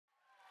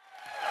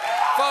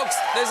folks.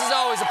 This is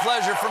always a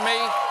pleasure for me,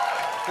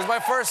 because my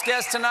first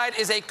guest tonight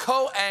is a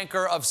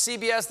co-anchor of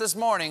CBS This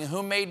Morning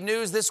who made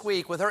news this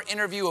week with her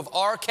interview of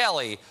R.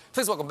 Kelly.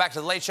 Please welcome back to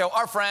The Late Show,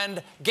 our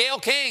friend, Gayle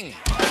King.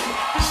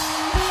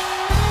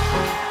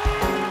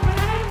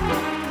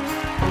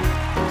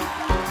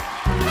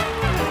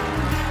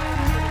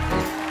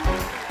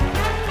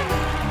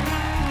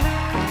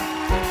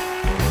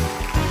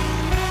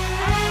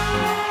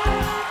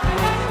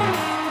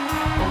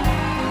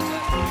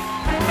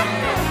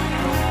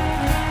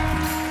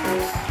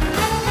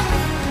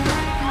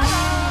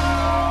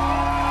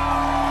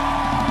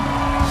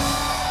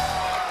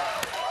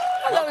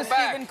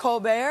 Stephen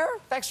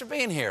Colbert. Thanks for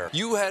being here.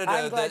 You had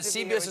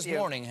CBS This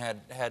Morning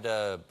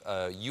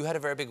you had a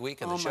very big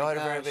week, and the show had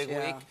a very big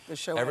week. The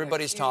show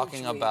Everybody's had a huge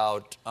talking week.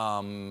 about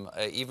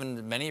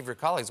even many of your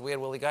colleagues. We had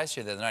Willie Geist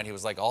here the other night. He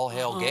was like, "All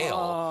hail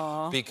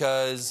Gayle,"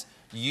 because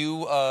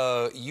you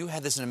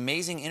had this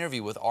amazing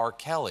interview with R.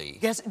 Kelly.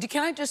 Yes.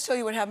 Can I just tell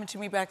you what happened to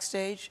me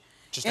backstage?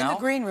 Just in now? the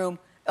green room,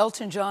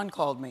 Elton John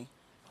called me.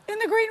 In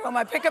the green room,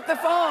 I pick up the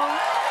phone.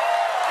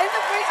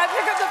 I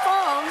pick up the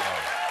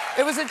phone.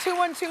 It was a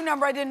 212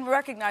 number I didn't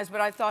recognize, but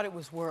I thought it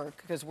was work,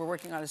 because we're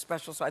working on a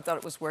special, so I thought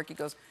it was work. He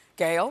goes,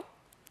 "Gayle,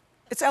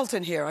 it's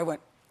Elton here." I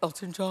went,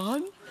 "Elton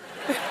John?"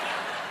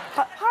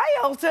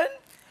 "Hi, Elton."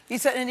 He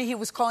said, and he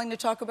was calling to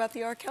talk about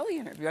the R. Kelly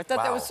interview. I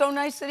thought that was so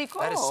nice that he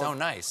called. That is so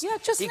nice. Yeah,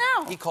 just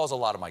now. He calls a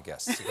lot of my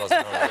guests. He calls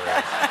them over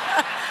there.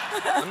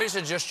 Let me just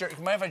adjust your,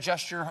 mind if I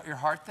adjust your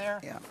heart there?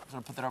 Yeah. I'm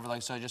gonna put that over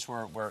like so, just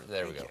where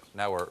there we go.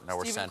 Now we're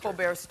Stephen centered.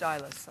 Colbert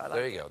stylist. I like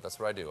There you go. That's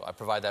what I do. I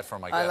provide that for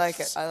my guests. I like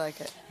it. I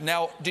like it.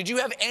 Now, did you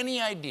have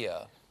any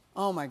idea?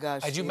 Oh my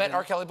gosh. Had you met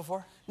R. Kelly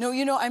before? No,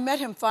 you know, I met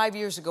him 5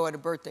 years ago at a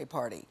birthday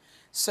party.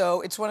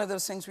 So it's one of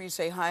those things where you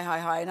say hi, hi,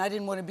 hi, and I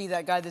didn't want to be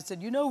that guy that said,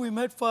 you know, we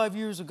met 5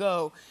 years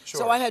ago.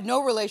 Sure. So I had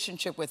no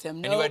relationship with him.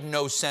 And you had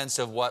no sense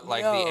of what,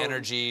 like, the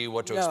energy,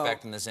 what to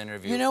expect in this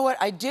interview? You know what?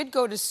 I did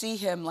go to see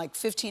him like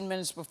 15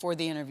 minutes before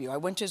the interview. I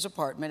went to his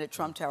apartment at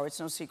Trump Tower. It's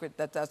no secret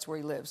that that's where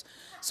he lives.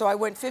 So I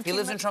went 15 He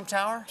lives in Trump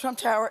Tower? Trump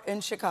Tower in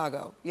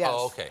Chicago, yes.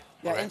 Oh, okay.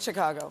 Yeah, in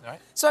Chicago. All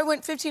right. So I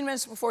went 15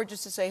 minutes before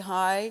just to say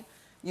hi.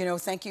 You know,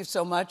 thank you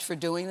so much for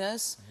doing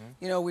this.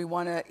 You know, we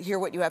want to hear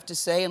what you have to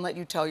say and let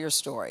you tell your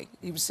story.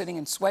 He was sitting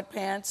in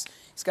sweatpants.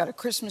 He's got a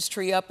Christmas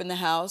tree up in the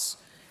house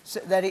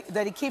that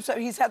he keeps up.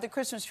 He's had the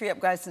Christmas tree up,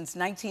 guys, since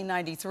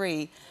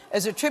 1993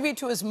 as a tribute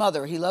to his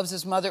mother. He loves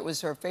his mother. It was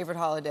her favorite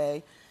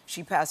holiday.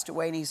 She passed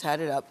away, and he's had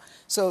it up.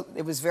 So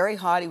it was very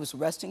hot. He was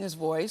resting his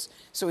voice.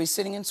 So he's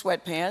sitting in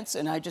sweatpants,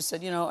 and I just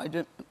said,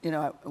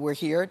 we're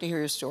here to hear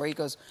your story. He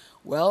goes,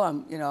 well,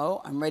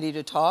 I'm ready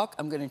to talk.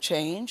 I'm going to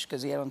change,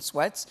 because he had on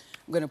sweats.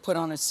 I'm going to put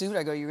on a suit.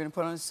 I go, you're going to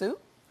put on a suit?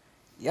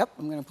 Yep,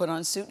 I'm going to put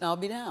on a suit, and I'll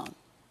be down.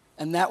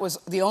 And that was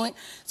the only...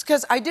 It's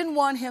because I didn't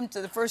want him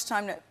to, the first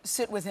time to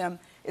sit with him,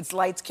 it's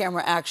lights,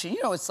 camera, action.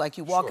 You know, it's like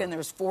you walk in,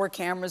 there's 4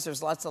 cameras,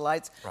 there's lots of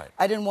lights. Right.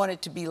 I didn't want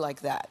it to be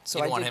like that. So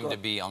you didn't want him to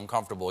be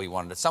uncomfortable. You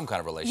wanted some kind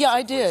of relationship. Yeah,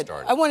 I did.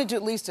 I wanted to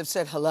at least have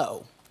said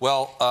hello.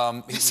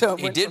 Well,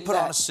 he did put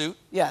on a suit.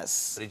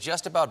 Yes. But he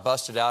just about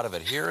busted out of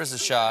it. Here is a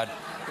shot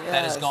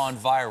that has gone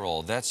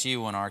viral. That's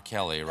you and R.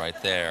 Kelly right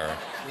there.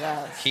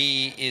 Yes.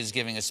 He is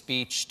giving a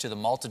speech to the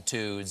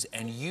multitudes,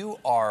 and you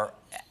are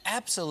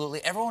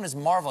absolutely, everyone is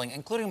marveling,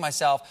 including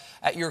myself,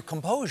 at your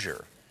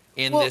composure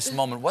in this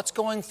moment. What's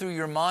going through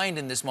your mind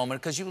in this moment?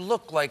 Because you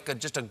look like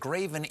just a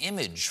graven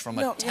image from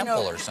a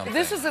temple or something.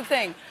 This is the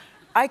thing.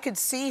 I could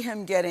see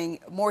him getting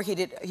more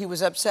heated. He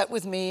was upset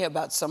with me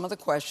about some of the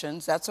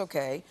questions. That's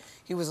okay.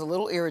 He was a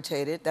little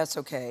irritated. That's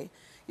okay.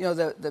 You know,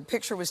 the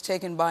picture was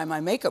taken by my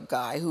makeup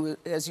guy, who,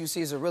 as you see,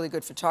 is a really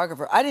good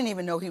photographer. I didn't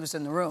even know he was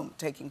in the room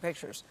taking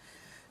pictures.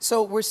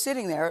 So we're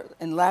sitting there,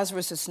 and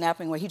Lazarus is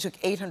snapping away. He took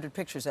 800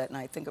 pictures that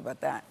night. Think about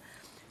that.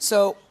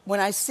 So when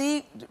I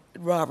see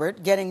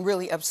Robert getting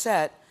really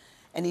upset,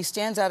 and he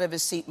stands out of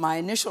his seat, my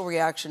initial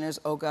reaction is,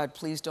 oh, God,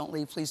 please don't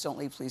leave, please don't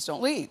leave, please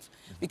don't leave.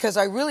 Because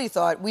I really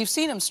thought, we've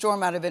seen him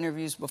storm out of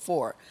interviews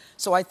before,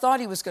 so I thought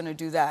he was going to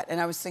do that.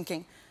 And I was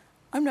thinking,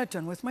 I'm not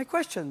done with my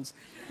questions.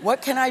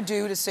 What can I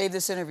do to save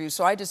this interview?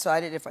 So I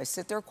decided if I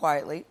sit there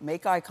quietly,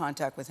 make eye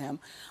contact with him,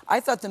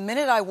 I thought the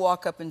minute I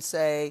walk up and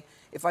say,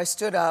 if I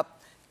stood up,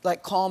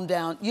 like, calm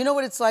down. You know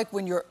what it's like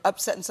when you're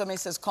upset and somebody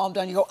says, calm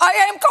down, you go, I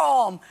am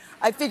calm.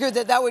 I figured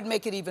that that would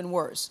make it even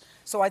worse.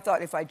 So I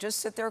thought if I just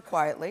sit there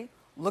quietly,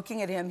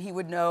 looking at him, he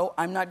would know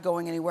I'm not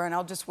going anywhere, and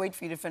I'll just wait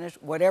for you to finish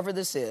whatever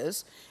this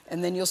is,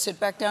 and then you'll sit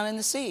back down in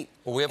the seat.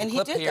 Well, we have a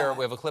clip here.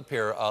 We have a clip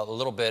here, a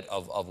little bit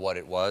of what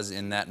it was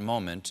in that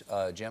moment.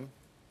 Jim?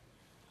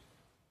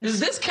 Is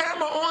this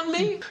camera on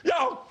me?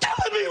 Y'all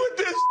killing me with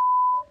this.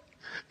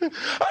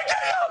 I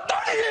gave y'all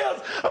 30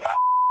 years of my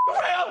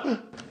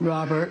around.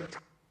 Robert.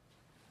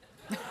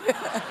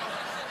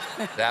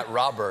 That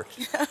Robert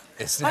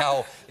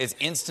is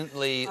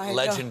instantly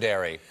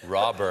legendary.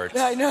 Robert.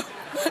 I know.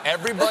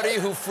 Everybody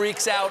who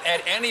freaks out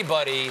at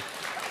anybody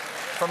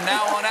from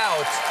now on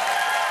out,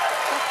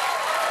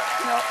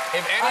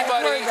 if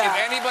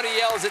anybody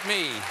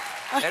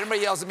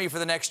yells at me for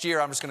the next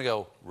year, I'm just going to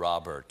go,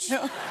 Robert.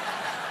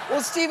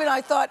 Well, Stephen,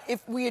 I thought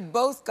if we had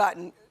both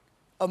gotten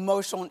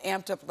emotional and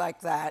amped up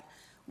like that,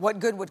 what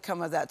good would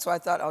come of that? So I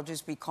thought I'll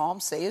just be calm,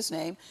 say his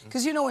name.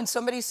 Because you know, when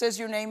somebody says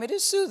your name, it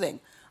is soothing.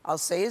 I'll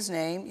say his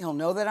name, he'll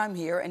know that I'm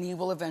here, and he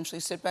will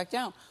eventually sit back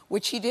down,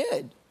 which he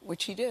did,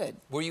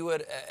 Were you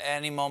at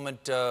any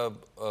moment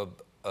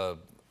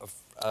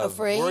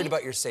afraid? worried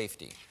about your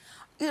safety?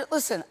 You know,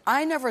 listen,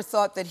 I never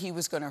thought that he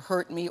was going to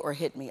hurt me or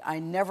hit me. I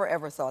never,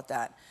 ever thought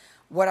that.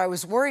 What I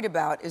was worried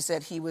about is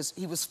that he was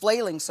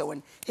flailing so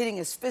and hitting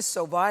his fist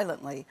so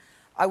violently.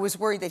 I was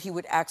worried that he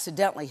would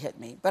accidentally hit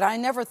me. But I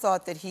never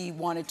thought that he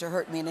wanted to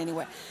hurt me in any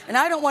way. And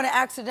I don't want to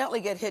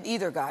accidentally get hit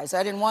either, guys.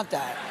 I didn't want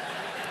that.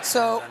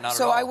 So, not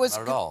at all. I was,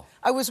 not at all.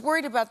 I was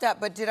worried about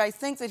that. But did I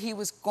think that he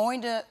was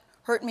going to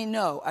hurt me?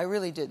 No, I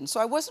really didn't. So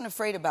I wasn't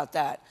afraid about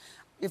that.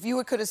 If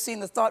you could have seen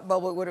the thought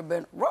bubble, it would have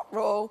been,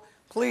 ruh-roh,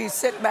 please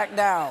sit back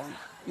down.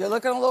 You're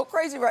looking a little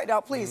crazy right now.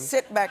 Please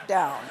sit back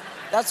down.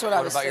 That's what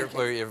I was thinking. What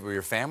about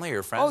your family,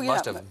 your friends? Oh, yeah.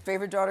 My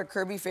favorite daughter,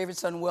 Kirby, favorite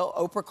son, Will.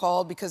 Oprah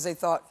called because they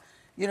thought,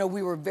 you know,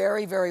 we were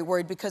very, very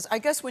worried. Because I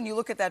guess when you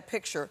look at that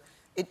picture,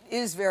 it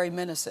is very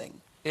menacing.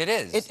 It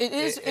is. It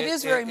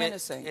is very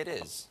menacing. It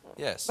is,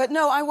 yes. But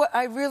no,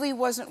 I really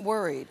wasn't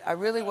worried. I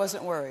really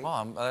wasn't worried.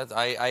 Well,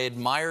 I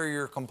admire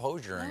your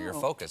composure and your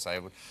focus.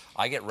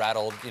 I get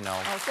rattled, you know,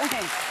 oh, thanks.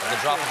 at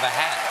the drop of a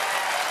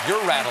hat.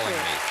 You're rattling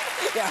me.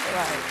 Yeah,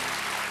 right.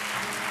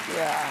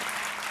 Yeah.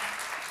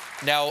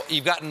 Now,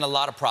 you've gotten a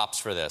lot of props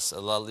for this.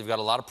 You've got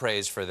a lot of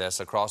praise for this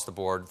across the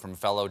board from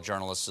fellow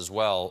journalists as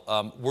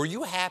well. Were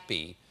you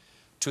happy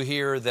to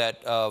hear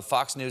that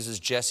Fox News'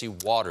 Jesse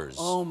Waters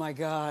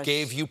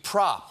gave you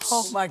props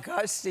oh my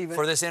gosh, Stephen.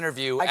 for this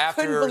interview I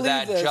after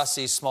that this.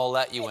 Jussie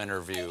Smollett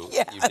interview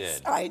yes, you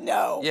did? I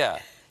know. Yeah.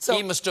 So,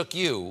 he mistook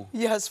you.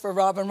 Yes, for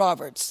Robin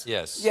Roberts.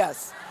 Yes.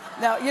 Yes.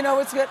 Now, you know,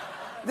 it's good.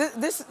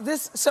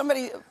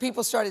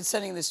 People started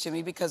sending this to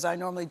me because I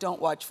normally don't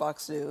watch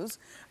Fox News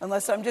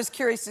unless I'm just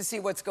curious to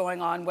see what's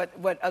going on,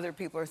 what other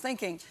people are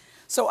thinking.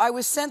 So I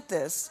was sent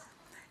this,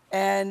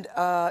 and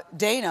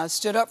Dana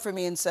stood up for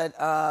me and said,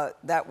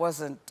 that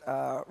wasn't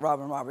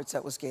Robin Roberts,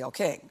 that was Gayle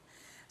King.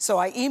 So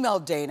I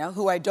emailed Dana,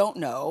 who I don't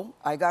know.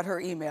 I got her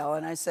email,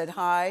 and I said,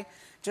 hi,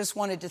 just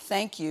wanted to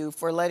thank you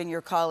for letting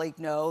your colleague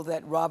know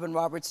that Robin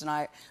Roberts and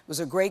I, it was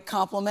a great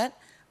compliment,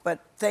 but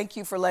thank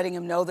you for letting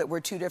him know that we're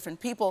two different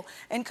people.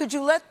 And could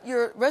you let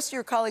your rest of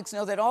your colleagues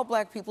know that all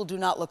black people do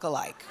not look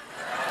alike?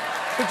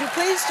 Could you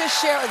please just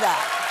share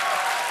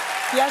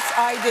that? Yes,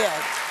 I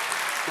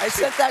did. I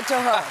sent that to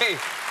her.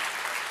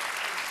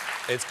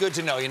 It's good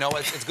to know. You know,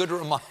 it's good to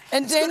remind.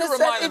 And Dana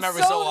said,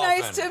 it's so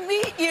nice to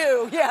meet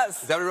you.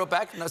 Yes. Is that what you wrote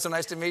back? No, so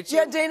nice to meet you?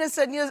 Yeah, Dana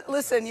said,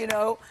 listen, you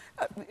know,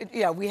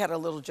 yeah, we had a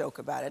little joke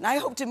about it. And I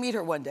hope to meet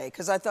her one day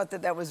because I thought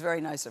that was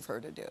very nice of her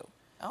to do.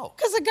 Oh.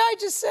 Because the guy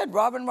just said,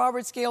 Robin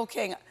Roberts, Gayle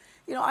King.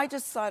 You know, I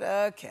just thought,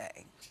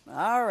 okay.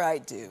 All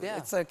right, dude. Yeah.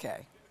 It's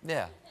okay.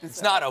 Yeah.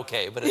 It's not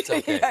okay, but it's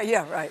okay.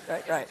 yeah, right.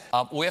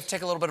 We have to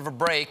take a little bit of a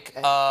break.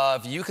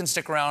 If you can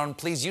stick around,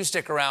 please you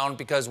stick around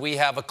because we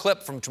have a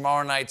clip from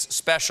tomorrow night's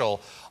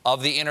special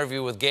of the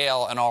interview with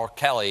Gayle and R.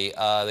 Kelly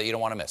that you don't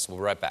want to miss. We'll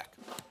be right back.